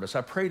online service.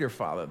 I pray, dear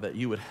Father, that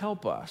you would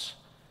help us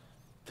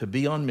to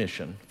be on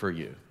mission for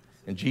you.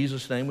 In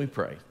Jesus' name we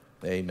pray.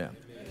 Amen.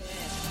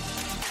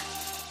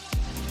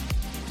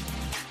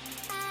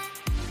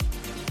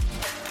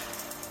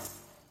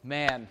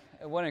 Man,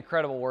 what an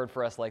incredible word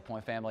for us, Lake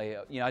Point family.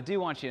 You know, I do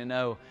want you to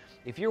know,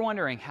 if you're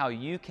wondering how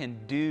you can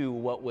do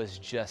what was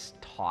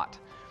just taught,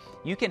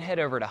 you can head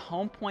over to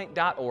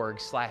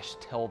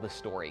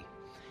homepoint.org/tellthestory.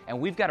 And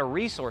we've got a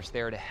resource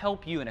there to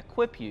help you and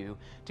equip you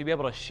to be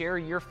able to share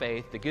your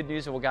faith, the good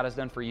news of what God has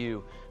done for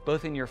you,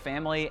 both in your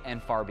family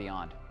and far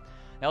beyond.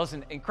 Now,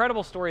 listen,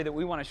 incredible story that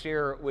we want to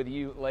share with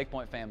you, Lake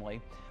Point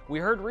family. We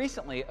heard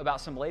recently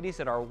about some ladies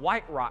at our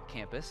White Rock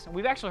campus, and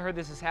we've actually heard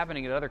this is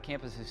happening at other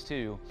campuses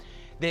too,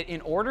 that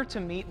in order to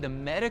meet the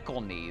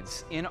medical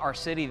needs in our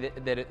city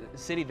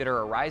that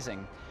are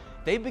arising,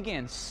 they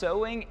began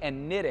sewing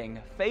and knitting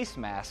face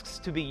masks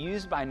to be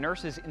used by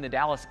nurses in the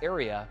Dallas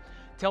area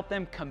to help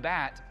them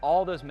combat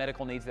all those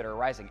medical needs that are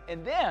arising.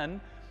 And then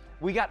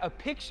we got a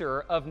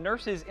picture of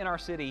nurses in our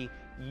city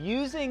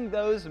using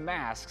those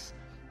masks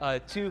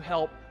to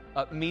help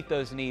meet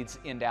those needs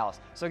in Dallas.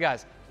 So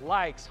guys,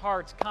 likes,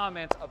 hearts,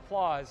 comments,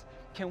 applause.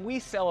 Can we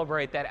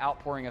celebrate that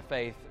outpouring of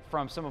faith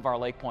from some of our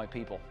Lake Point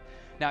people?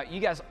 Now, you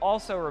guys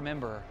also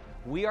remember,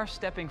 we are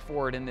stepping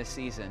forward in this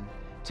season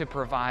to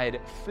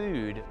provide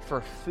food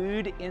for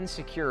food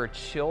insecure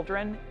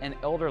children and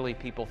elderly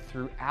people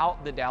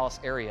throughout the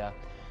Dallas area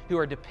who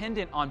are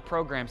dependent on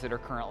programs that are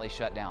currently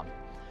shut down.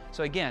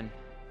 So again,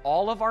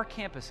 all of our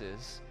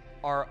campuses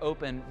are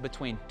open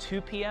between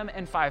 2 p.m.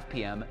 and 5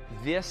 p.m.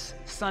 this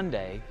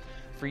Sunday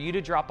for you to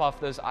drop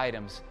off those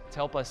items to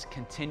help us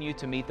continue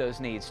to meet those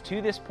needs.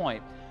 To this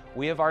point,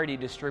 we have already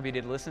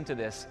distributed, listen to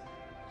this,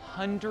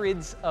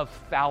 hundreds of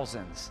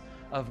thousands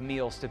of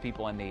meals to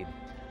people in need.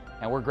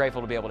 And we're grateful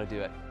to be able to do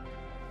it.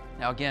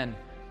 Now again,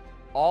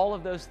 all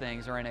of those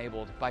things are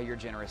enabled by your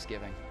generous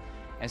giving.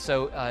 And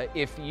so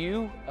if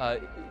you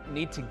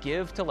need to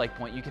give to Lake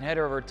Point, you can head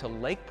over to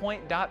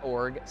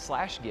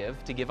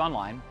lakepoint.org/give to give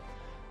online.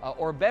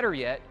 Or better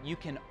yet, you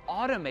can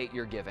automate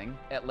your giving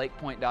at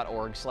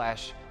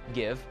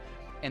lakepoint.org/give.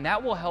 And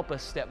that will help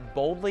us step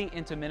boldly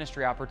into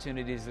ministry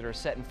opportunities that are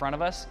set in front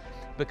of us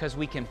because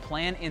we can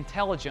plan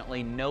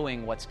intelligently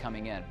knowing what's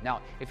coming in.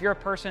 Now, if you're a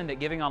person that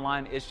giving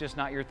online is just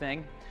not your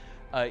thing,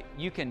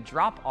 you can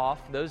drop off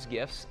those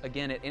gifts,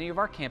 again, at any of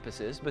our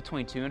campuses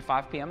between 2 and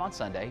 5 p.m. on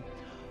Sunday,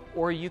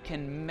 or you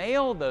can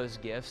mail those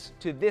gifts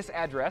to this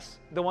address,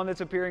 the one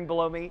that's appearing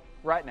below me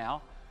right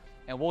now,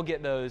 and we'll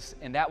get those,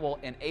 and that will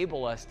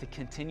enable us to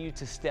continue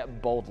to step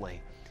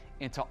boldly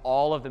into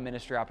all of the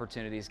ministry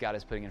opportunities God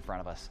is putting in front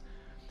of us.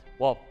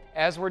 Well,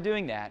 as we're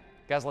doing that,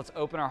 guys, let's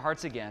open our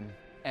hearts again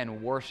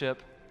and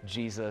worship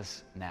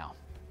Jesus now.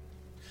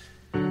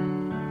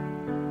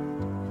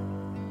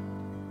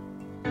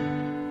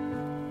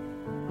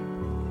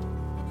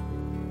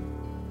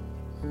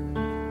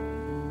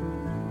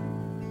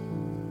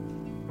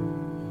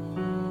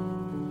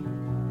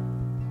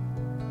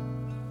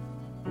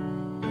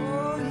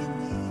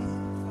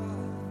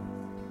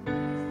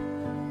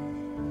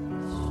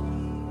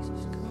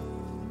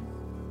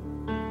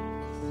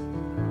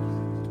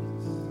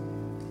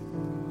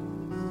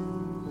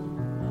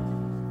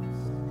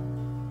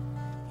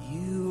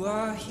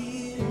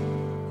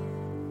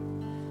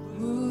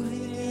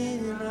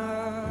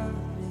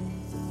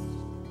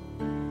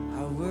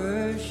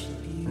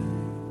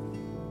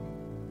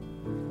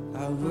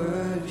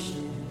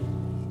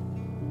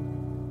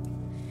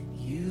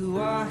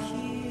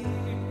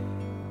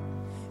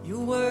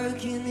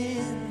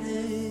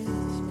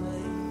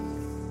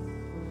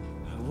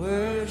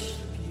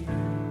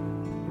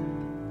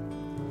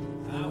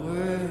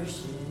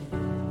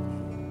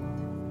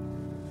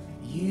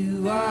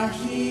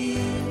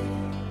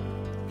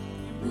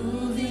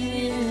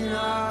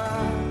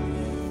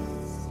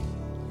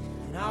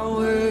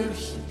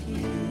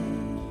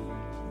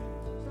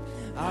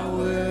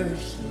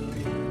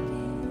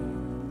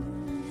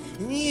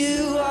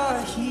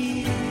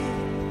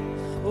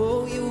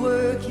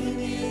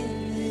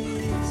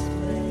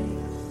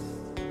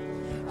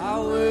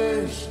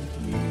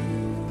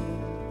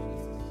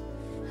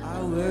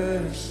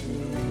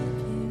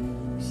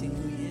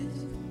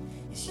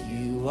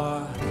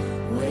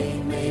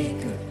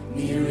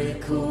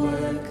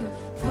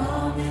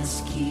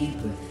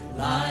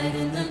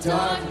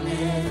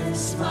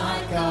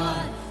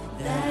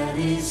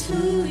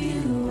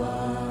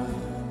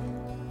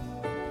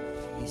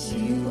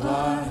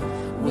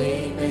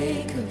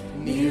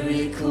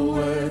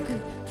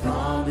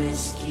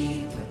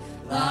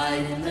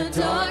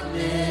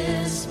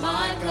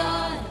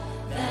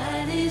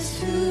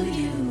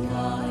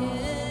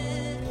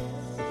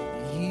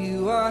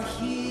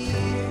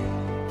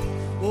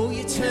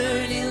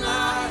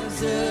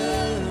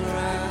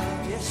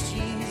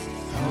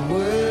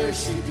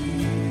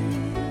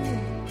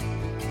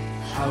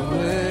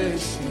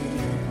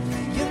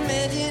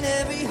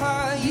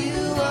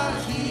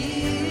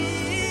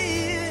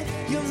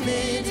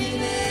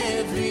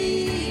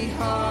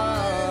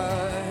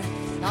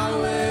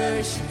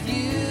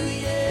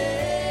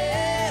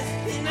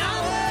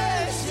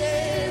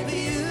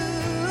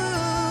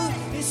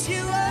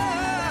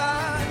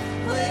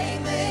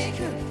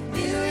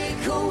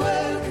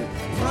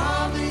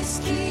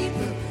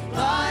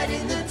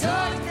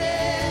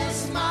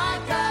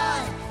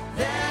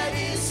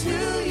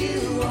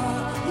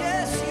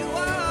 Yes,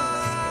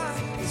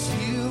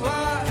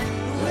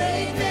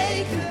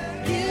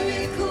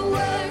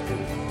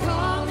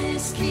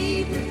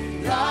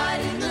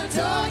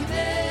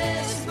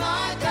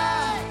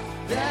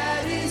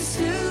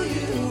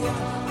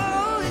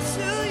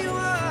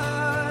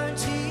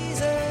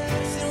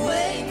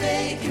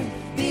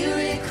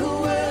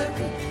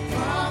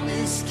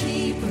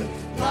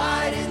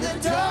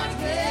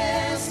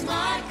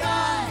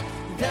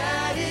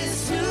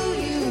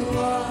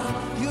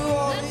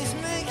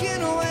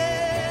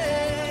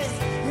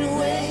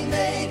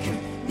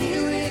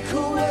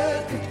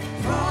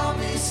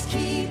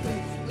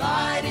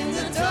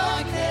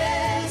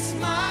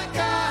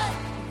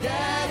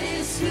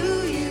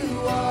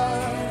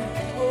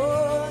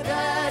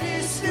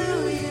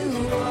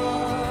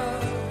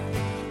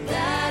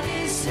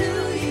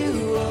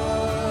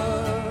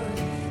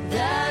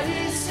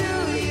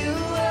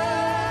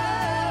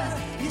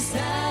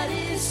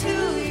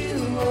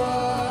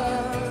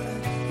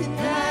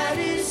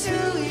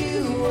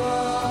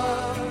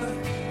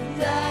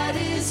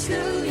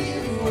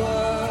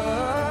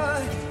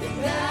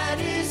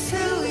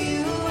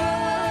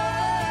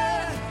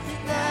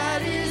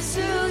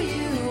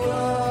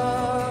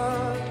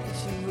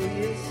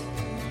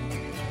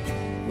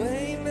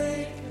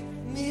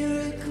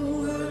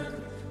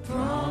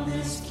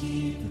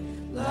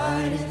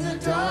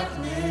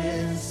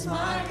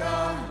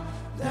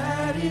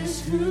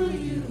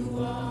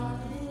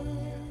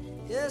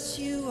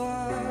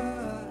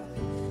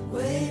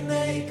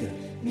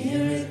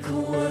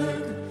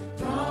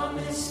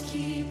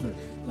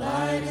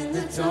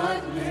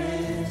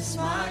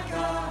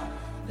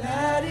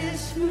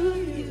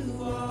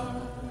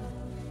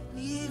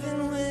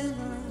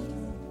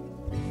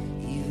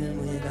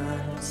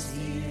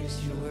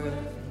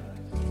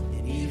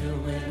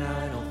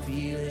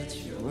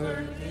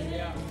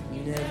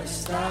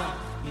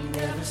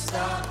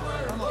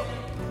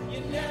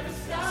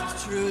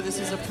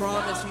 has a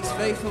promise. He's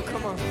faithful.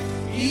 Come on.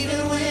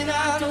 Even when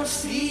I don't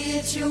see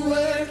it, you're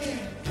working.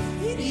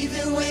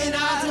 Even when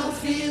I don't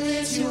feel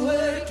it, you're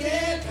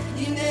working.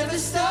 You never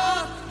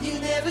stop working. You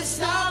never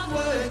stop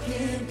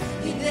working.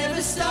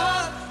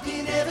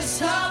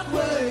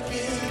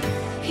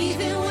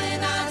 Even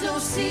when I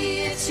don't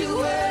see it, you're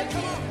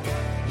working.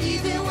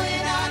 Even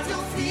when I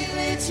don't feel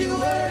it, you're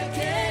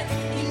working.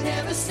 You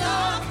never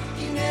stop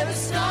working. You never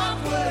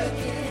stop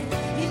working.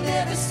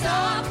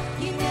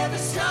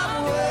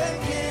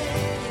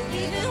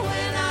 Even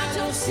when I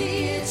don't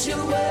see it, you're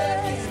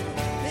working.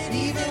 And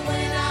even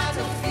when I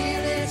don't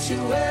feel it,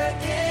 you're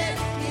working.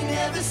 You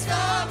never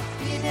stop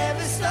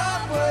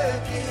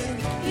working.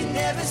 You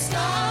never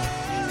stop working.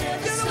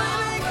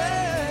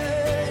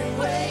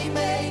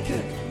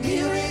 Waymaker,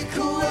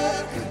 miracle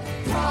worker,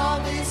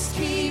 promise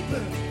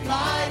keeper,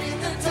 light in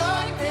the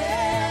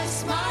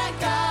darkness, my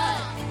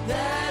God,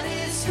 that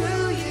is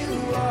who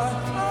you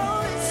are.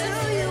 Oh, it's who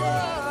you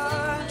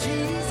are,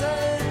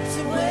 Jesus.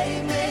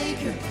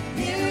 Waymaker,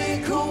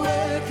 miracle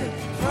worker,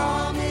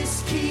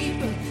 promise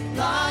keeper,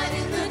 light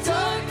in the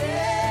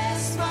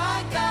darkness,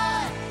 my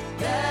God,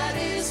 that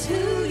is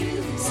who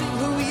you are. Sing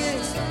who he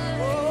is.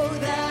 Oh,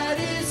 that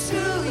is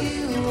who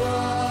you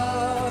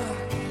are.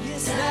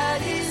 Yes,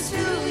 that is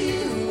who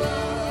you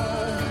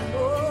are.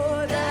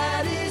 Oh,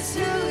 that is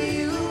who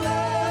you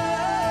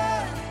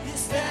are.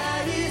 Yes,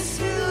 that is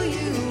who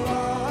you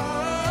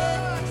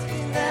are.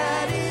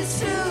 That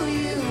is who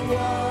you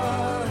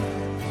are.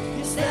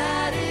 Yes,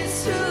 that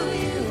is who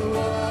you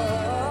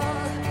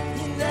are.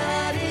 And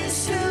that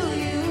is who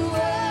you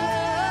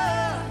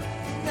are.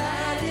 And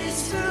that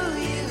is who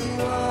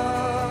you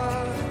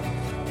are.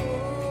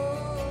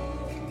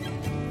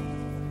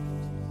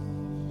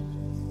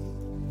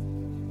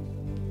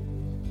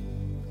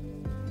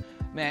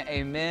 Man,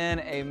 amen,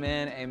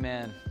 amen,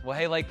 amen. Well,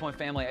 hey, Lake Point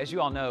family, as you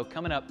all know,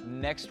 coming up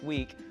next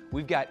week,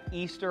 we've got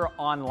Easter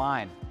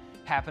Online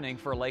happening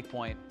for Lake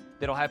Point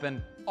that'll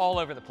happen all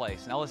over the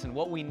place. Now listen,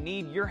 what we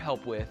need your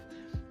help with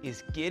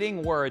is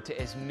getting word to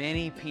as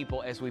many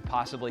people as we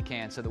possibly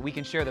can so that we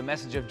can share the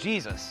message of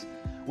Jesus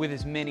with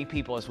as many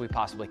people as we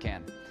possibly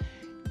can.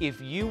 If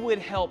you would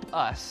help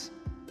us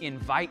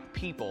invite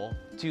people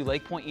to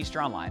Lake Point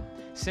Easter Online,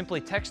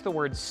 simply text the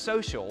word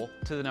social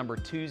to the number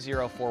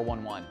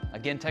 20411.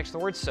 Again, text the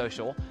word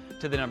social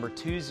to the number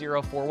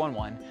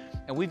 20411.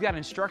 And we've got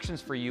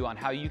instructions for you on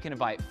how you can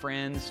invite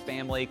friends,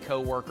 family,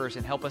 co-workers,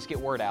 and help us get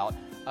word out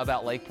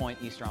about Lake Point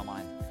Easter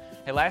Online.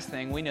 Hey, last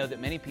thing, we know that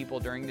many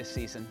people during this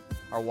season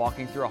are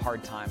walking through a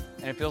hard time,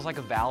 and it feels like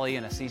a valley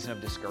and a season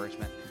of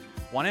discouragement.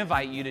 I want to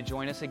invite you to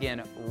join us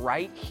again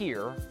right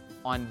here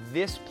on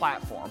this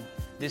platform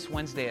this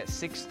Wednesday at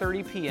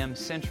 6:30 p.m.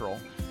 Central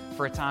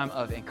for a time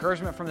of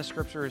encouragement from the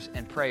Scriptures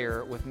and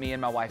prayer with me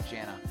and my wife,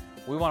 Jana.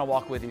 We want to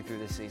walk with you through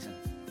this season.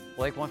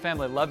 Lake One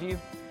family, love you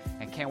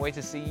and can't wait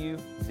to see you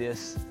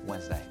this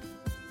Wednesday.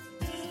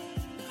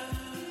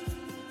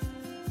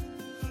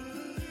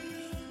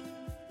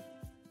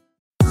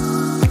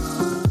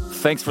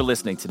 Thanks for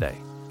listening today.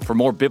 For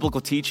more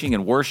biblical teaching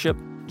and worship,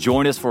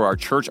 join us for our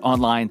Church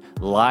Online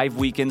live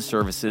weekend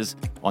services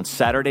on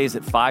Saturdays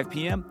at 5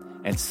 p.m.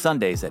 and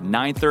Sundays at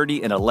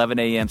 9:30 and 11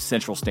 a.m.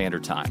 Central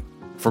Standard Time.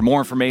 For more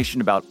information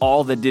about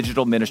all the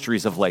digital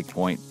ministries of Lake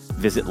Point,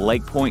 visit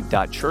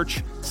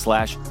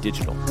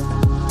lakepoint.church/digital.